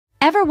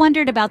Ever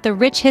wondered about the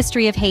rich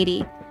history of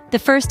Haiti, the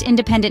first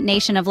independent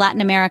nation of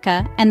Latin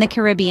America and the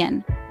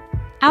Caribbean?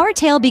 Our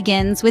tale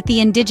begins with the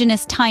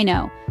indigenous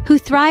Taino, who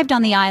thrived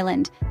on the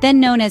island, then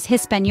known as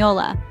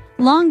Hispaniola,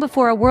 long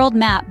before a world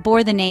map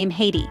bore the name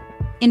Haiti.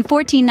 In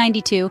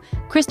 1492,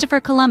 Christopher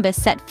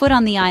Columbus set foot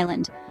on the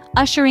island,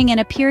 ushering in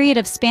a period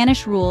of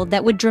Spanish rule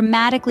that would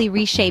dramatically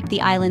reshape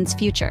the island's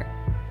future.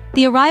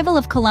 The arrival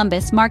of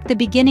Columbus marked the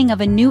beginning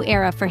of a new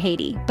era for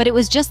Haiti, but it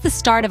was just the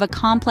start of a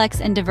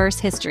complex and diverse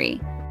history.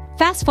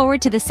 Fast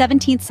forward to the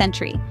 17th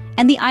century,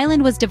 and the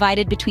island was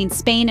divided between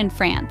Spain and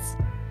France.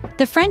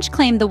 The French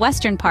claimed the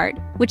western part,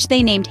 which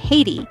they named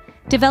Haiti,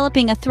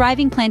 developing a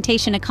thriving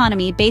plantation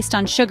economy based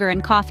on sugar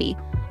and coffee,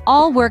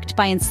 all worked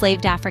by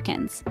enslaved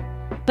Africans.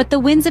 But the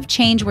winds of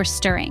change were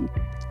stirring.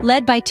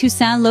 Led by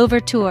Toussaint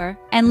Louverture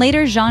and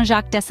later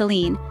Jean-Jacques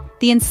Dessalines,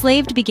 the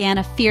enslaved began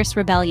a fierce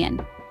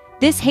rebellion.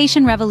 This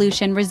Haitian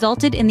revolution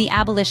resulted in the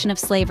abolition of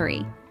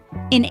slavery.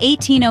 In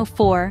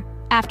 1804,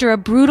 after a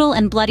brutal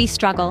and bloody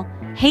struggle,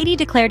 Haiti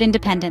declared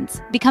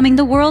independence, becoming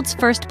the world's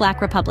first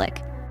Black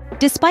republic.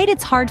 Despite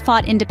its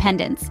hard-fought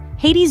independence,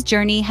 Haiti's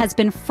journey has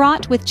been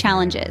fraught with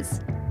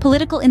challenges.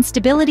 Political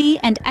instability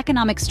and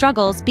economic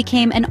struggles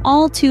became an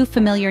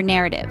all-too-familiar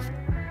narrative.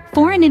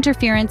 Foreign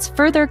interference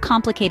further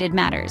complicated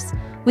matters,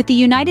 with the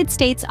United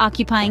States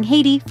occupying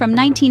Haiti from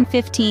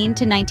 1915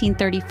 to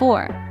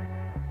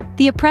 1934.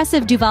 The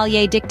oppressive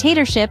Duvalier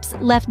dictatorships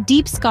left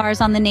deep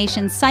scars on the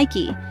nation's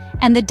psyche,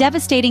 and the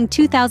devastating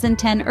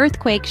 2010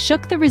 earthquake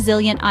shook the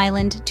resilient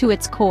island to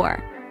its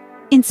core.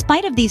 In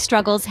spite of these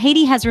struggles,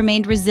 Haiti has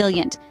remained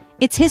resilient,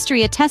 its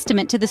history a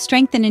testament to the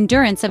strength and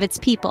endurance of its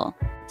people.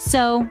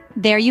 So,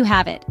 there you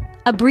have it,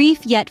 a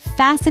brief yet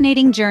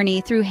fascinating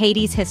journey through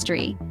Haiti's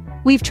history.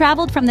 We've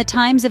traveled from the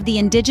times of the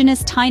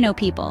indigenous Taino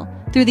people,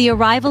 through the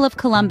arrival of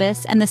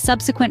Columbus and the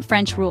subsequent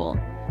French rule.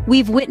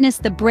 We've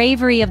witnessed the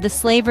bravery of the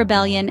slave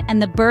rebellion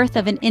and the birth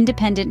of an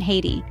independent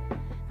Haiti.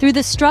 Through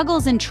the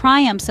struggles and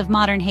triumphs of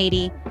modern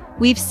Haiti,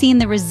 we've seen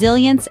the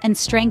resilience and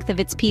strength of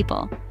its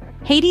people.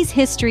 Haiti's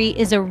history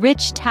is a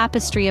rich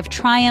tapestry of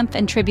triumph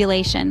and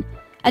tribulation,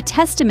 a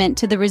testament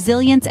to the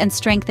resilience and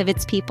strength of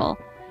its people.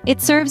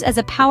 It serves as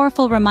a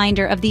powerful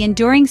reminder of the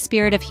enduring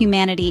spirit of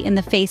humanity in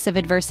the face of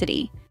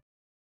adversity.